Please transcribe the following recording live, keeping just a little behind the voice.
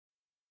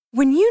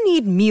When you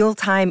need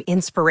mealtime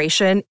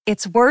inspiration,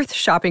 it's worth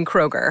shopping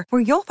Kroger,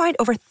 where you'll find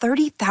over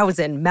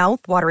 30,000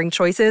 mouth-watering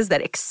choices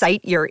that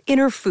excite your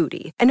inner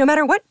foodie. And no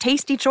matter what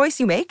tasty choice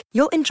you make,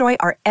 you'll enjoy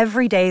our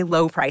everyday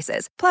low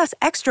prices, plus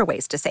extra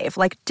ways to save,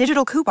 like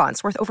digital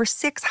coupons worth over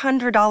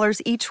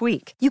 $600 each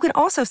week. You can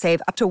also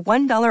save up to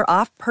 $1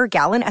 off per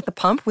gallon at the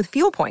pump with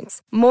fuel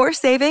points. More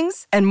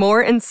savings and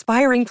more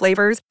inspiring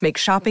flavors make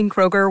shopping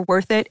Kroger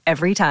worth it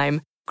every time.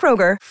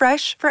 Kroger,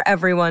 fresh for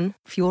everyone.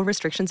 Fuel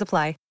restrictions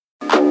apply.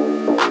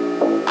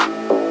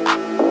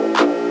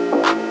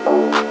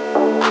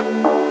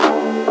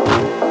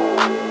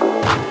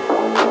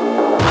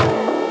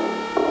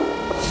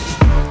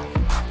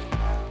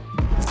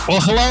 Well,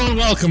 hello and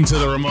welcome to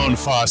the Ramon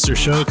Foster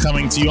Show,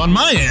 coming to you on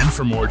my end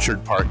from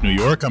Orchard Park, New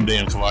York. I'm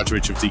Dan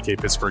Kovacevic of DK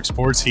Pittsburgh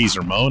Sports. He's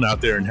Ramon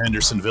out there in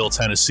Hendersonville,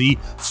 Tennessee,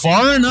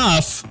 far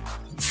enough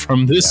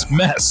from this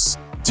mess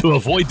to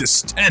avoid the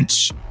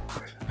stench.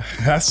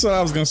 That's what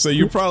I was going to say.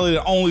 You're probably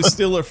the only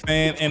Steeler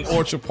fan in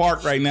Orchard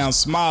Park right now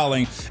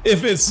smiling.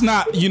 If it's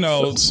not,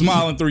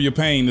 smiling through your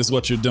pain is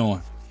what you're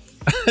doing.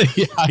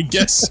 Yeah, I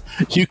guess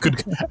you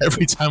could.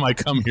 Every time I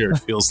come here, it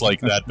feels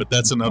like that, but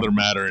that's another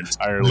matter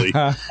entirely.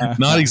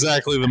 Not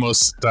exactly the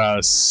most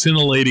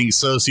scintillating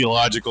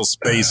sociological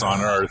space on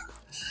earth.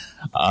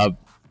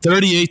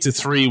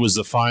 38-3 was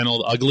the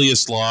final,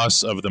 ugliest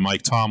loss of the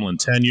Mike Tomlin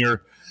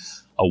tenure.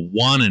 A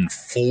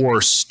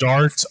 1-4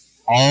 start,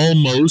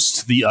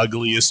 almost the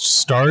ugliest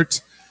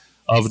start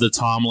of the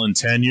Tomlin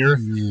tenure.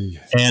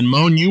 And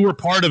Moan, you were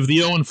part of the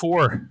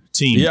 0-4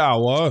 team. Yeah, I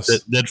was.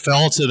 That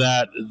fell to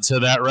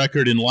that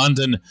record in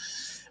London.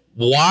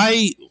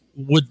 Why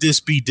would this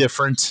be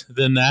different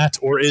than that,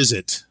 or is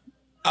it?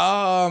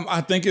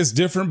 I think it's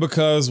different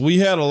because we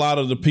had a lot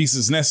of the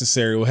pieces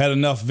necessary. We had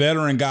enough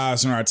veteran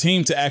guys on our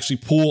team to actually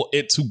pull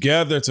it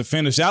together to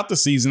finish out the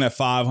season at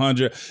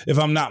 500, if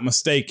I'm not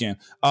mistaken.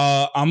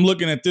 I'm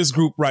looking at this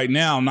group right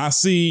now, and I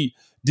see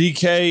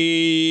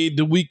DK,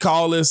 do we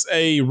call this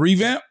a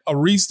revamp, a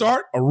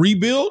restart, a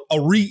rebuild,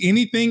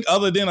 anything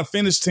other than a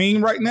finished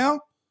team right now?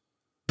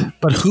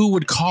 But who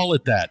would call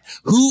it that?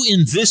 Who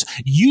in this,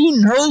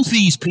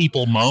 these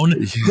people, Moan,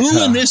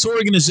 who in this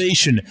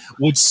organization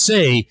would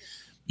say,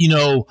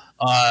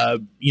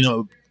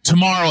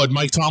 tomorrow at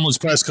Mike Tomlin's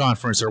press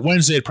conference or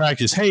Wednesday at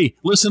practice, hey,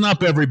 listen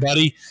up,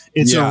 everybody.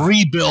 It's a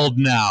rebuild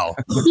now.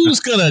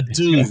 Who's going to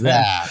do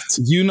that?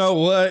 You know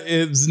what?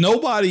 It's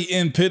nobody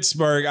in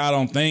Pittsburgh, I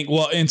don't think.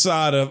 Well,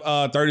 inside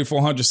of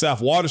 3400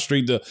 South Water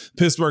Street, the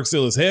Pittsburgh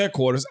Steelers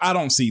headquarters, I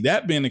don't see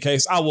that being the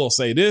case. I will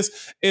say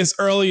this. It's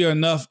earlier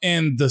enough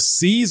in the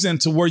season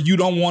to where you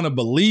don't want to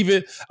believe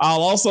it.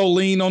 I'll also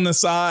lean on the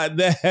side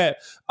that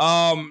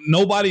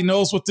nobody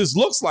knows what this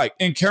looks like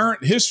in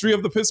current history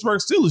of the Pittsburgh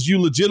Steelers. You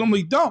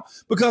legitimately don't,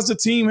 because the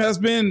team has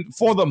been,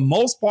 for the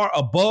most part,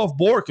 above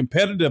board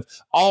competitive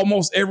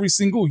almost every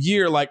single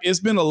year. Like, it's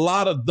been a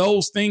lot of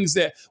those things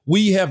that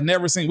we have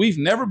never seen. We've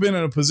never been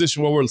in a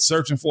position where we're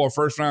searching for a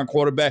first round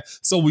quarterback,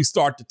 so we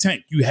start to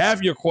tank. You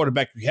have your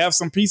quarterback. You have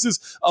some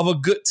pieces of a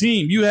good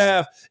team. You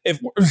have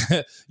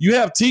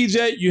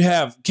TJ, you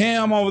have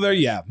Cam over there,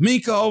 you have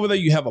Minka over there,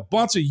 you have a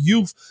bunch of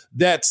youth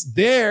that's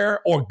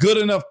there or good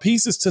enough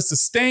pieces to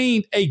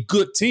sustain a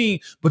good team,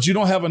 but you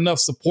don't have enough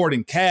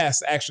supporting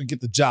cast to actually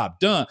get the job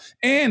done.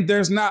 And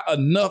there's not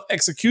enough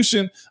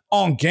execution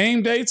on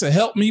game day to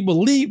help me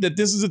believe that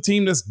this is a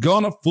team that's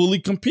gonna fully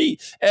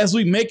compete as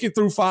we make it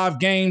through 5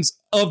 games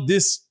of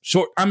this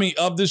short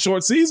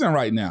season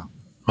right now.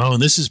 Oh,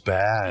 and this is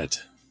bad.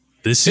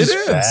 This is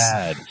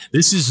bad.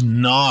 This is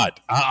not.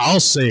 I'll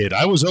say it.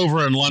 I was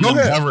over in London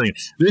covering.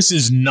 This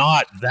is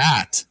not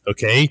that.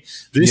 Okay.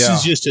 This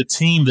is just a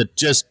team that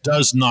just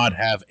does not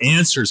have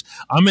answers.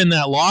 I'm in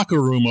that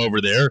locker room over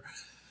there,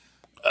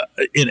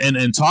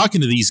 and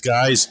talking to these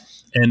guys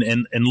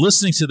and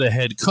listening to the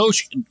head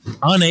coach,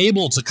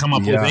 unable to come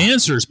up with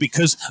answers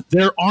because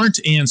there aren't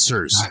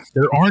answers.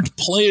 There aren't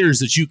players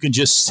that you can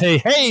just say,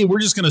 hey, we're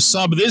just going to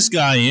sub this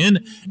guy in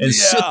and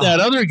sit that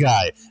other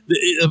guy.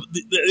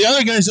 The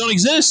other guys don't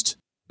exist.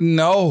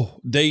 No,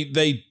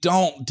 they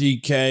don't,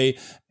 DK.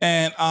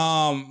 And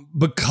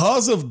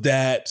because of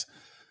that,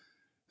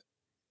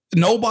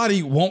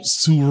 nobody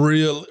wants to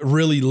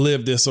really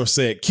live this or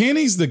say it.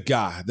 Kenny's the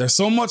guy. There's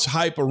so much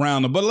hype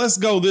around him. But let's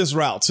go this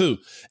route too.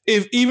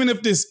 Even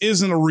if this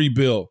isn't a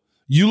rebuild,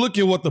 you look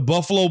at what the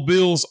Buffalo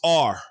Bills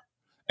are,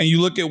 and you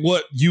look at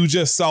what you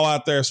just saw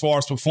out there as far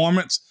as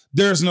performance,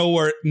 there's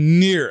nowhere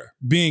near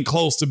being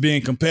close to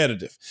being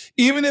competitive.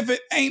 Even if it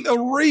ain't a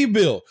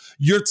rebuild,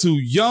 you're too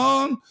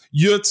young,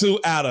 you're too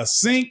out of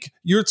sync,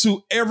 you're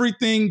too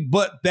everything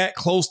but that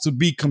close to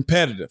be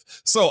competitive.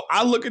 So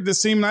I look at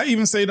this team and I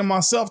even say to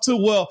myself too,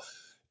 well,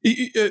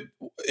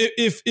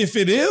 if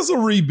it is a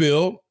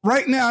rebuild,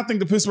 right now I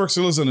think the Pittsburgh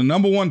Steelers are the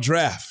number 1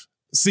 draft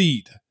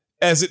seed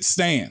as it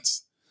stands.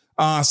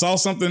 I saw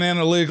something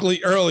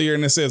analytically earlier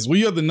and it says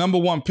we are the number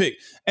 1 pick.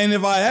 And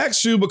if I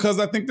ask you, because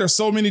I think there's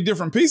so many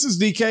different pieces,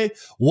 DK,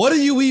 what are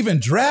you even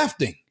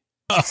drafting?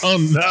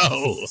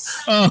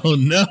 Oh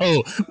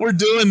no. We're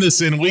doing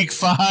this in week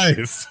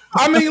 5.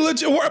 I mean,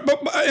 legit,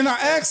 and I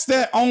asked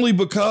that only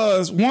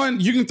because, one,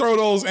 you can throw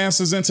those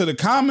answers into the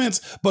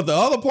comments, but the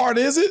other part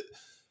is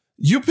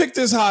you picked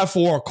this high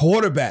for a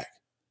quarterback.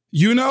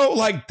 You know,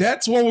 like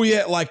that's where we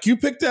at. Like you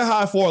picked that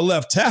high for a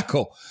left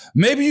tackle.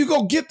 Maybe you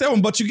go get that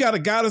one, but you got a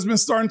guy that's been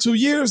starting 2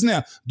 years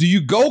now. Do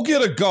you go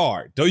get a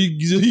guard? Do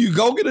you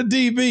go get a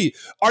DB?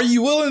 Are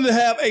you willing to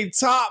have a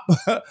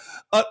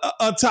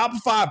top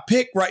 5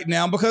 pick right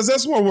now? Because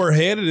that's where we're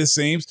headed, it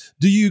seems.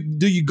 Do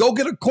you go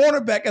get a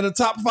cornerback at a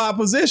top 5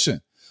 position?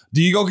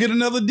 Do you go get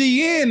another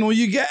DN when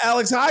you get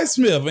Alex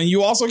Highsmith and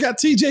you also got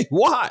TJ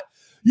Watt?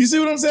 You see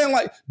what I'm saying?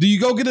 Like, do you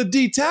go get a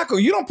D tackle?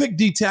 You don't pick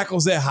D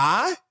tackles that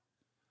high.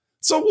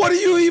 So what do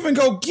you even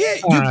go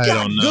get? I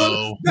don't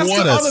know.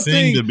 What a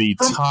thing to be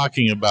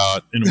talking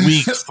about in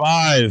week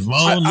 5.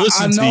 Moan,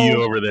 listen to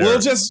you over there.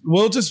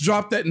 We'll just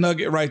drop that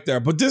nugget right there.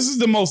 But this is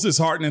the most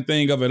disheartening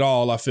thing of it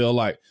all, I feel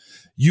like.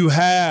 You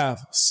have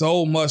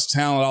so much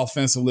talent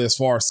offensively as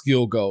far as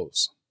skill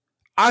goes.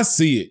 I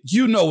see it.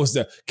 You know what's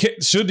there.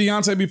 Should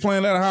Deontay be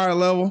playing at a higher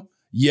level?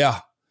 Yeah.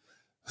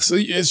 So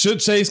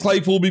should Chase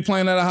Claypool be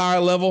playing at a higher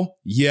level?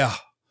 Yeah.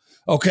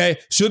 Okay.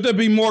 Should there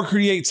be more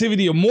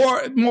creativity or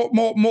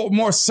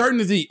more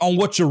certainty on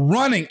what you're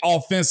running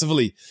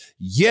offensively?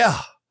 Yeah.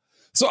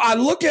 So I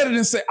look at it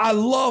and say, I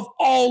love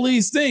all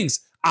these things.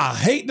 I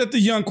hate that the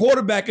young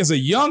quarterback is a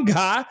young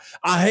guy.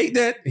 I hate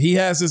that he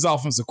has his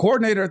offensive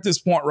coordinator at this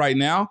point right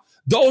now.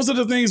 Those are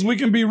the things we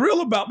can be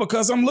real about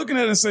because I'm looking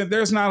at it and saying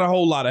there's not a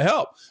whole lot of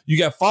help. You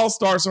got false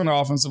starts on the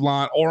offensive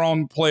line or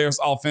on players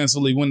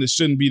offensively when this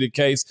shouldn't be the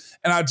case.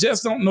 And I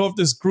just don't know if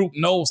this group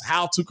knows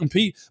how to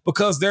compete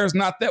because there's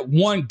not that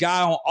one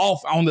guy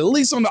on at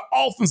least on the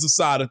offensive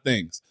side of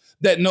things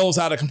that knows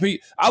how to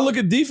compete. I look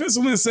at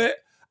defensively and say,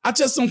 I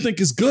just don't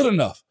think it's good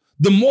enough.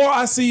 The more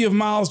I see of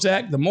Miles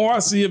Jack, the more I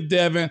see of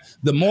Devin,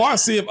 the more I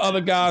see of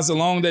other guys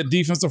along that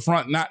defensive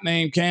front not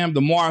named Cam,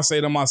 the more I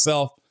say to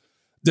myself,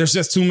 there's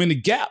just too many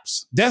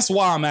gaps. That's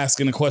why I'm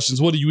asking the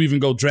questions. What do you even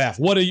go draft?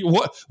 Who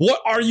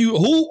are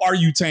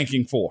you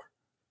tanking for?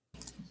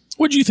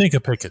 What'd you think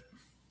of Pickett?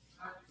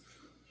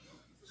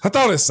 I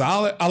thought it's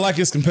solid. I like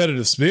his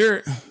competitive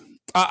spirit.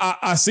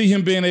 I see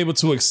him being able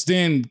to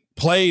extend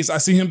plays. I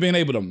see him being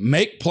able to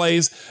make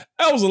plays.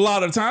 That was a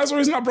lot of times. That's the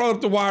reason I brought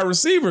up the wide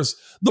receivers.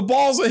 The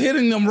balls are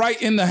hitting them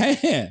right in the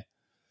hand.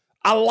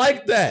 I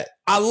like that.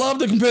 I love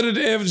the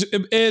competitive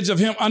edge of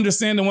him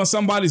understanding when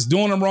somebody's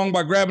doing him wrong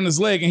by grabbing his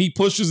leg and he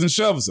pushes and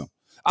shoves him.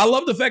 I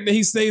love the fact that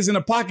he stays in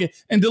the pocket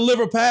and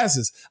deliver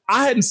passes.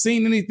 I hadn't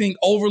seen anything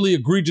overly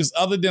egregious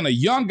other than a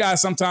young guy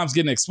sometimes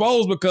getting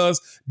exposed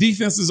because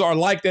defenses are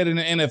like that in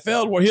the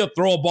NFL where he'll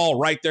throw a ball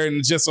right there and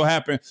it just so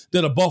happens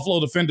that a Buffalo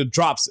defender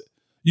drops it.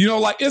 You know,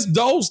 like it's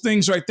those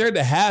things right there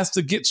that has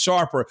to get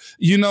sharper.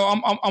 You know,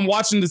 I'm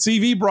watching the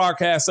TV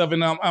broadcast of it,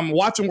 and I'm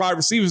watching wide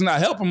receivers not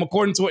help him.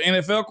 According to an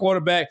NFL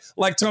quarterback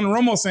like Tony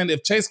Romo saying,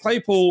 if Chase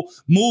Claypool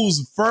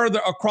moves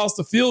further across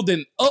the field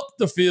than up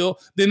the field,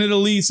 then it'll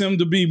lead him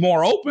to be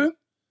more open.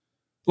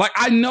 Like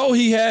I know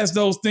he has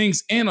those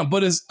things in him,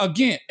 but it's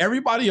again,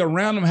 everybody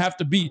around him have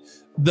to be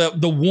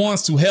the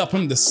ones to help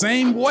him the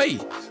same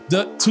way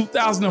the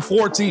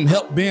 2004 team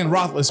helped Ben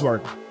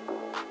Roethlisberger.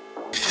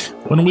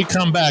 When we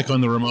come back on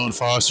the Ramon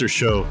Foster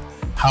Show,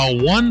 how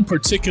one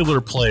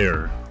particular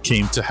player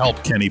came to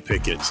help Kenny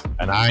Pickett.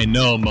 And I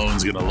know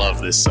Moan's going to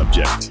love this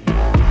subject.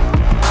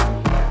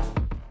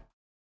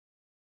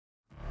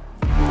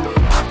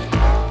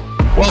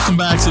 Welcome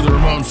back to the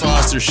Ramon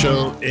Foster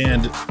Show.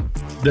 And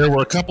there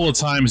were a couple of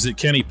times that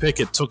Kenny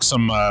Pickett took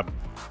some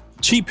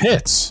cheap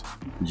hits.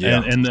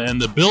 Yeah. And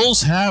the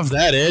Bills have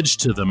that edge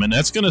to them, and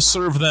that's going to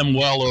serve them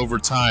well over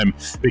time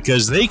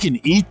because they can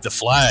eat the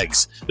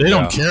flags. They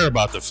don't care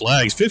about the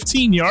flags.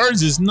 15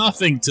 yards is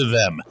nothing to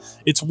them.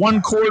 It's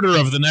 1/4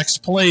 of the next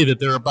play that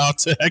they're about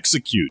to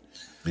execute.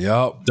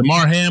 Yep.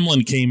 DeMar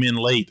Hamlin came in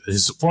late,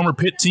 his former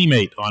Pitt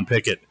teammate on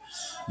Pickett.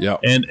 Yeah.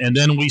 And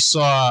then we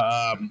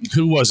saw,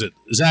 who was it?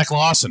 Zach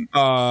Lawson.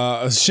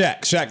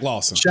 Shaq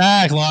Lawson.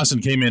 Shaq Lawson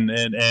came in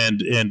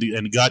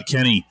and got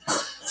Kenny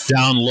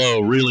down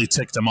low, really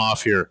ticked him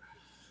off here.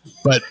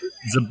 But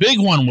the big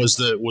one was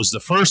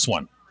the first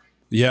one.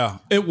 Yeah,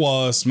 it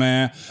was,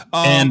 man.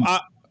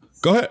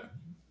 Go ahead.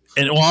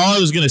 And all I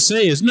was going to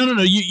say is, no,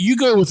 you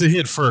go with the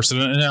hit first,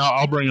 and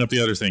I'll bring up the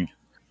other thing.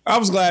 I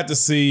was glad to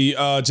see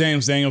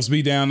James Daniels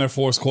be down there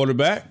for his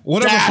quarterback.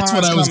 That's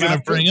what I was going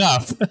to bring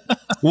up.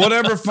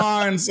 Whatever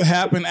fines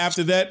happen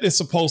after that, it's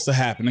supposed to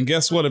happen. And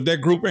guess what? If that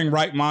group ain't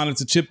right-minded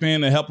to chip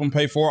in and help him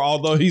pay for it,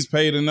 although he's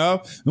paid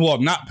enough, well,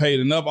 not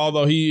paid enough,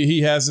 although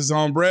he has his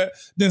own bread,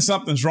 then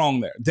something's wrong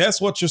there. That's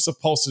what you're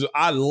supposed to do.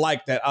 I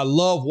like that. I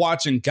love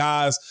watching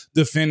guys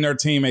defend their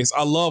teammates.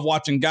 I love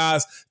watching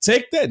guys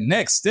take that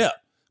next step.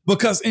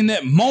 Because in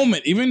that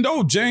moment, even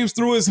though James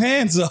threw his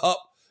hands up,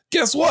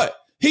 guess what?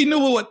 He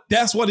knew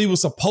that's what he was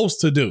supposed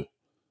to do.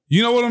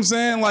 You know what I'm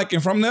saying? Like,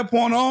 and from that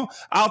point on,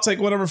 I'll take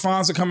whatever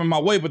fines are coming my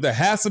way, but there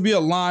has to be a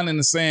line in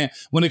the sand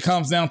when it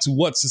comes down to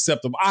what's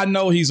susceptible. I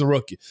know he's a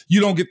rookie. You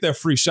don't get that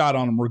free shot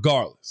on him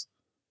regardless.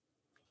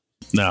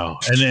 No.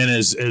 And then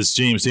as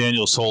James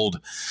Daniels told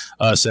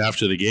us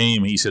after the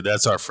game, he said,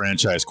 that's our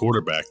franchise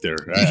quarterback there.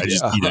 I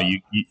just,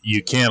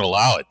 you can't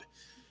allow it.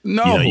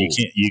 No,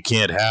 you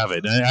can't have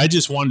it. And I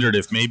just wondered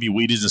if maybe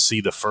we didn't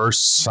see the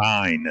first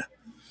sign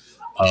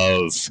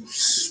of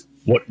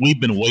what we've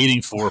been waiting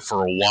for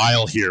a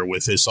while here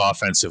with this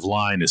offensive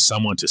line is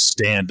someone to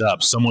stand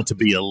up, someone to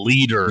be a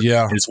leader.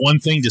 Yeah. It's one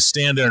thing to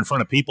stand there in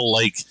front of people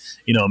like,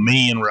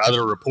 me and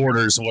other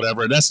reporters and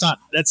whatever. That's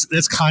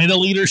kind of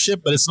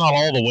leadership, but it's not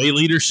all the way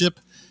leadership.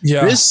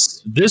 Yeah.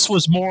 This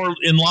was more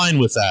in line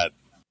with that.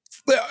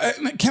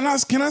 Can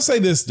I say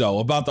this, though,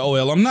 about the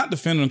OL? I'm not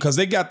defending them because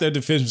they got their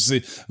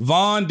deficiency.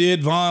 Vaughn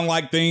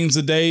like things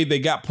today. They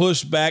got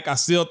pushed back. I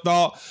still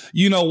thought,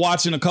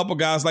 watching a couple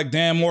guys like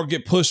Dan Moore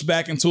get pushed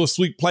back into a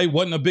sweep play,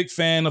 wasn't a big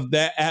fan of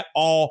that at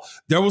all.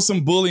 There was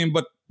some bullying,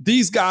 but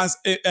these guys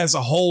as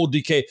a whole,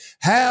 DK,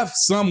 have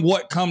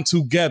somewhat come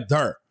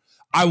together.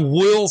 I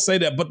will say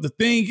that. But the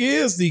thing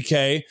is,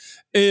 DK,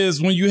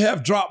 is when you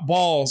have drop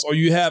balls or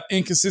you have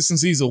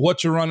inconsistencies of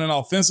what you're running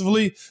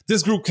offensively,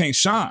 this group can't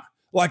shine.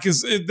 Like,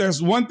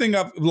 there's one thing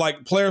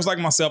players like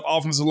myself,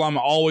 offensive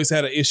linemen, always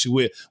had an issue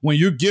with. When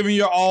you're giving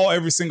your all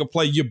every single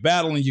play, you're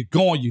battling, you're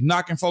going, you're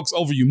knocking folks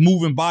over, you're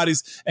moving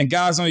bodies, and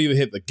guys don't either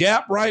hit the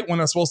gap right when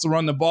they're supposed to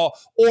run the ball,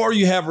 or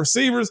you have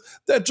receivers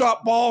that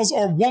drop balls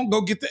or won't go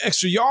get the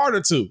extra yard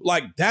or two.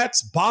 Like,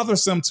 that's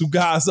bothersome to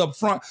guys up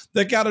front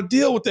that got to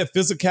deal with that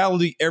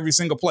physicality every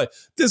single play.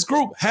 This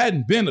group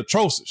hadn't been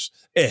atrocious.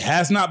 It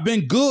has not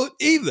been good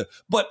either,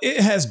 but it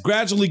has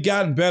gradually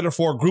gotten better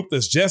for a group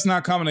that's just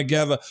not coming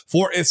together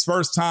for its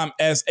first time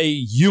as a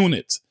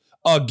unit.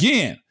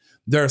 Again,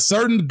 there are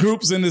certain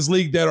groups in this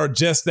league that are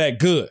just that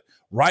good.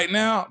 Right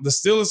now, the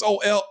Steelers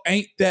OL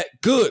ain't that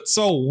good.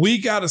 So we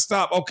got to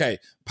stop. Okay,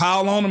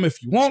 pile on them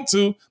if you want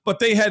to, but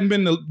they hadn't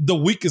been the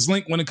weakest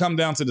link when it comes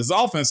down to this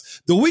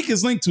offense. The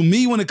weakest link to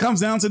me when it comes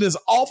down to this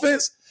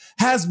offense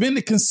has been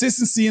the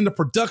consistency in the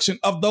production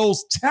of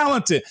those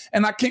talented,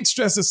 and I can't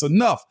stress this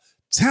enough,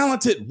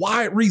 talented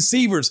wide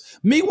receivers.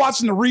 Me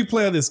watching the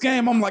replay of this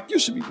game, I'm like, you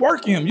should be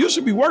working him. You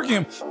should be working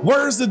him.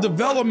 Where's the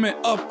development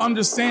of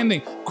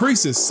understanding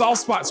creases, soft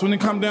spots when it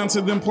comes down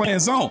to them playing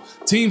zone?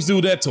 Teams do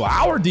that to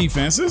our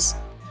defenses.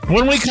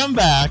 When we come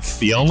back,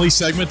 the only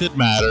segment that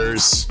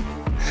matters.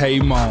 Hey,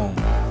 Moan.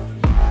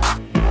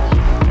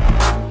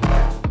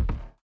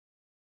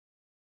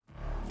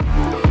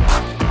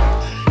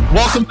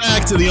 Welcome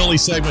back to the only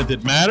segment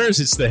that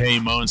matters. It's the Hey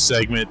Moan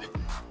segment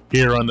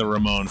here on the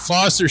Ramon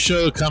Foster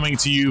Show, coming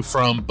to you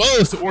from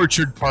both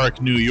Orchard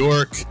Park, New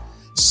York,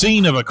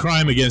 scene of a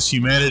crime against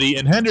humanity,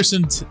 and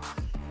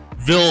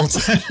Hendersonville,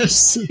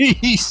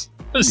 Tennessee,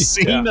 a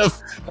scene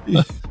of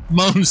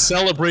Moan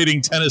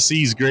celebrating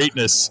Tennessee's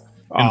greatness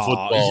in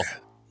football.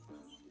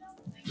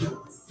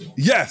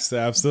 Yes,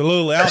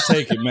 absolutely. I'll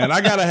take it, man.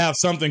 I got to have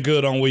something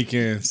good on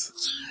weekends.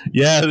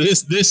 Yeah,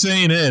 this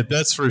ain't it.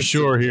 That's for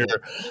sure here.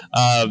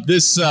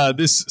 This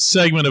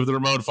segment of the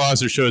Ramon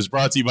Foster Show is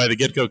brought to you by the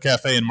Get Go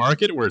Cafe and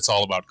Market, where it's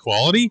all about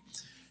quality.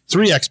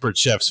 3 expert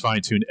chefs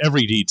fine-tune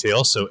every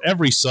detail, so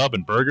every sub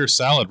and burger,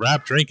 salad,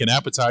 wrap, drink, and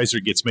appetizer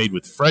gets made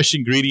with fresh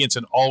ingredients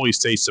and always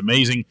tastes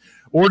amazing.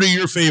 Order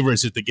your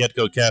favorites at the Get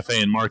Go Cafe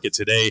and Market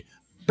today.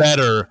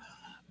 Better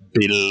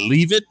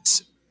believe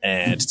it.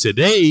 And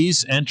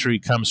today's entry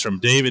comes from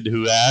David,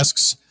 who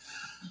asks,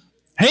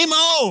 Hey,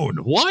 Moan,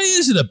 why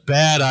is it a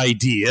bad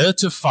idea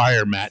to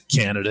fire Matt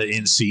Canada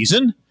in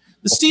season?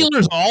 The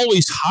Steelers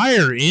always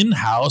hire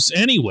in-house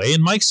anyway,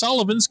 and Mike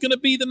Sullivan's going to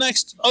be the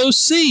next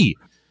OC.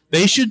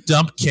 They should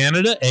dump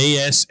Canada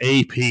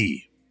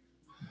ASAP.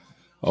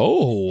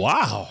 Oh,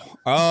 wow.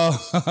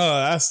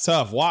 That's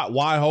tough.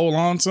 Why hold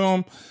on to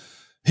him?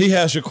 He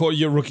has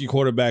your rookie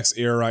quarterback's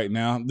ear right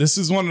now. This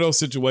is one of those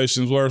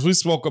situations where, as we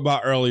spoke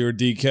about earlier,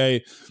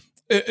 DK,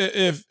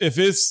 if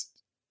it's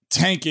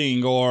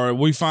tanking or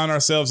we find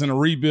ourselves in a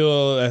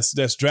rebuild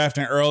that's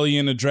drafting early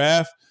in the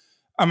draft,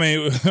 I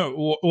mean,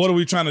 what are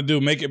we trying to do?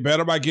 Make it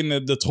better by getting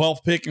the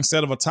 12th pick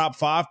instead of a top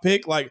 5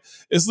 pick? Like,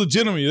 it's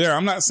legitimately there.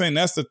 I'm not saying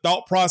that's the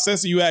thought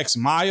process. You ask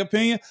my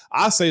opinion,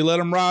 I say let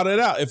them ride it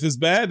out. If it's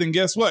bad, then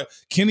guess what?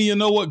 Kenny, you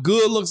know what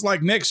good looks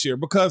like next year.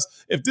 Because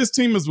if this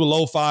team is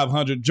below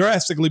 500,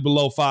 drastically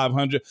below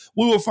 500,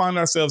 we will find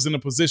ourselves in a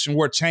position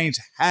where change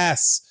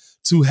has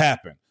to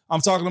happen. I'm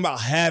talking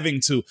about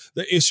having to.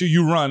 The issue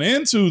you run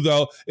into,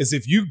 though, is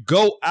if you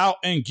go out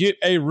and get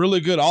a really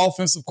good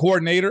offensive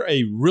coordinator,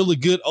 a really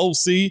good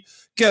OC,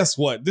 guess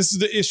what? This is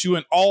the issue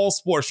in all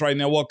sports right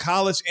now, well,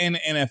 college and the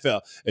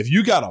NFL. If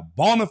you got a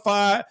bona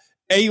fide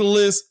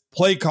A-list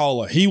play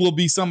caller, he will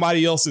be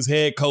somebody else's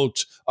head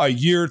coach a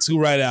year or two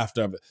right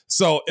after it.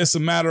 So it's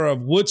a matter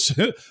of which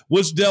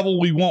devil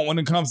we want when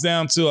it comes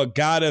down to a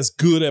guy that's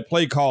good at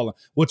play calling.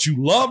 What you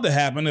love to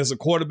happen is a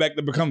quarterback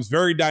that becomes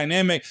very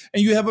dynamic,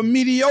 and you have a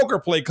mediocre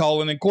play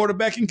calling, and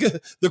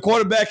the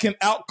quarterback can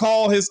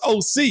outcall his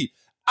OC.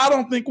 I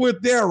don't think we're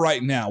there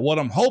right now. What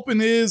I'm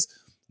hoping is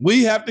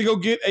we have to go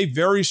get a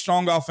very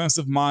strong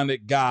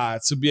offensive-minded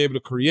guy to be able to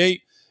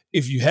create.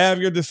 If you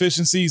have your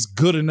deficiencies,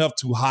 good enough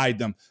to hide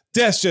them.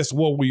 That's just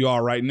where we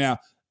are right now.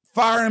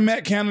 firing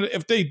Matt Canada?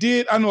 If they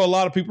did, I know a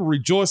lot of people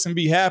rejoice and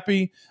be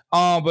happy.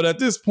 But at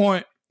this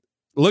point,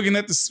 looking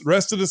at the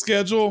rest of the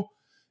schedule,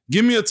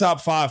 give me a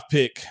top 5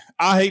 pick.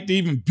 I hate to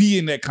even be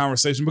in that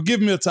conversation, but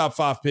give me a top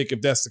 5 pick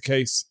if that's the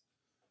case.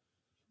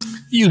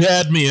 You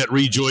had me at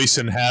rejoice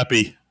and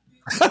happy.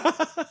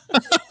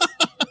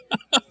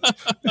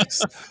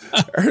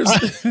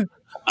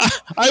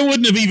 I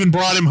wouldn't have even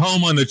brought him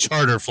home on the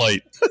charter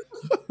flight.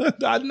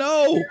 I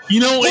know.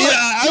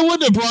 I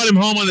wouldn't have brought him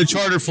home on the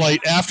charter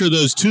flight after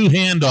those 2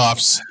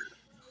 handoffs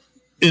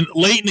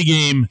late in the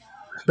game,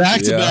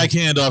 back-to-back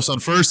handoffs on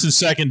first and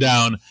second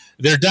down.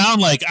 They're down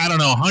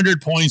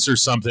 100 points or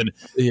something.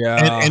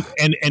 Yeah.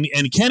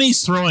 And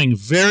Kenny's throwing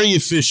very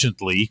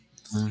efficiently,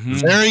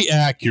 very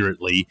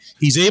accurately.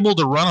 He's able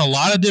to run a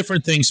lot of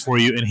different things for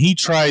you, and he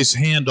tries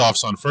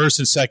handoffs on first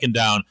and second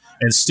down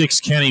and sticks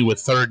Kenny with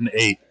 3rd and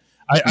 8.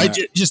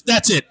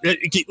 That's it.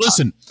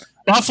 Listen,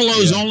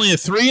 Buffalo's only a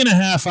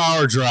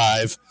 3.5-hour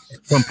drive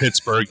from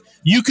Pittsburgh.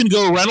 You can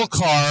go rental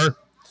car,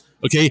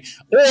 okay?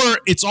 Or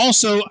it's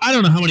also, I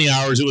don't know how many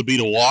hours it would be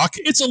to walk.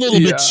 It's a little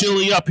bit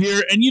chilly up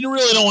here, and you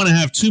really don't want to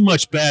have too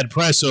much bad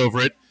press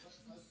over it.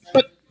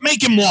 But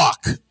make him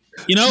walk.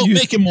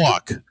 Make him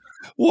walk.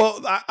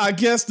 Well, I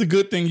guess the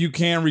good thing you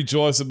can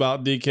rejoice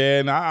about,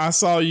 DK, and I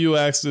saw you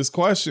ask this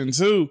question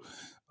too.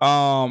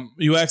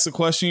 You asked the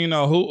question,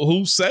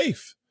 who's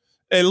safe?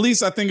 At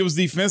least I think it was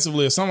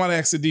defensively. If somebody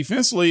asked it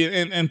defensively,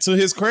 and to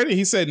his credit,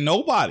 he said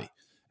nobody.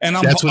 And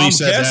that's what he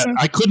said. Guessing,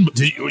 I couldn't.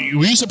 Were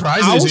you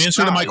surprised at his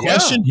answer to my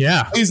question?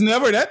 Yeah. He's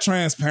never that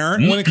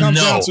transparent when it comes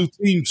down to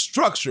team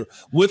structure.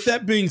 With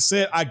that being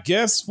said, I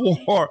guess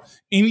for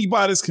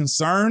anybody's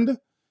concerned,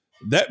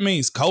 that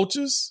means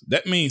coaches,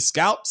 that means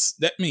scouts,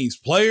 that means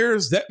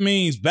players, that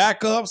means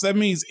backups, that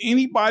means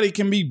anybody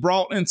can be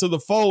brought into the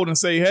fold and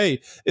say,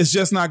 hey, it's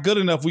just not good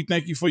enough. We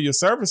thank you for your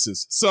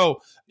services.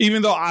 So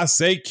even though I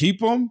say keep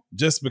them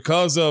just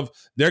because of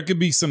there could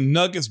be some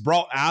nuggets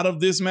brought out of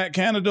this Matt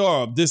Canada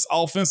or this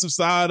offensive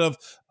side of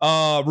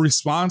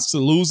response to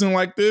losing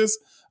like this,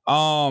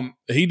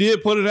 he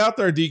did put it out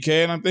there,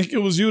 DK, and I think it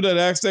was you that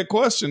asked that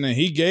question, and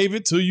he gave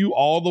it to you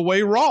all the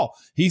way raw.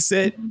 He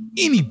said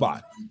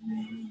anybody.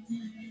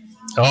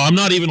 Oh, I'm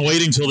not even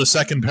waiting till the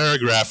second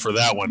paragraph for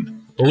that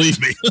one. Believe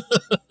me.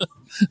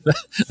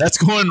 That's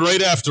going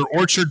right after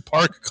Orchard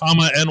Park,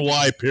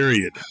 NY,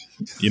 period.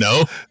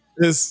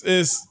 This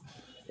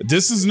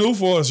is new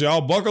for us,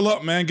 y'all. Buckle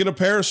up, man. Get a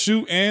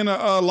parachute and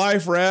a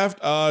life raft.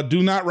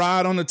 Do not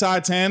ride on the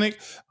Titanic.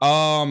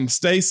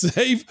 Stay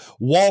safe.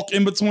 Walk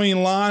in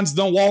between lines.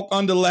 Don't walk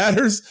under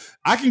ladders.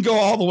 I can go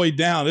all the way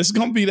down. It's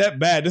gonna be that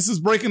bad. This is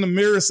breaking the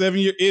mirror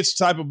 7-year itch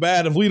type of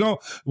bad. If we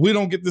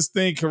don't get this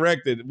thing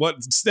corrected.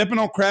 Stepping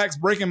on cracks,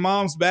 breaking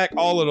mom's back,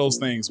 all of those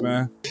things,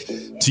 man.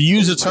 To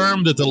use a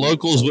term that the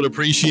locals would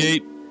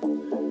appreciate,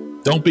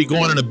 don't be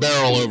going in a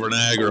barrel over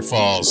Niagara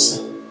Falls.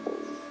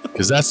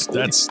 Because that's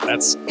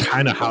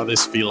kind of how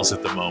this feels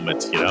at the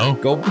moment,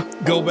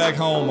 Go back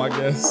home, I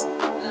guess.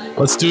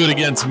 Let's do it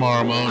again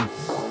tomorrow, Moan.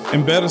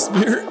 In better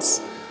spirits.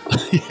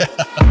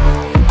 Yeah.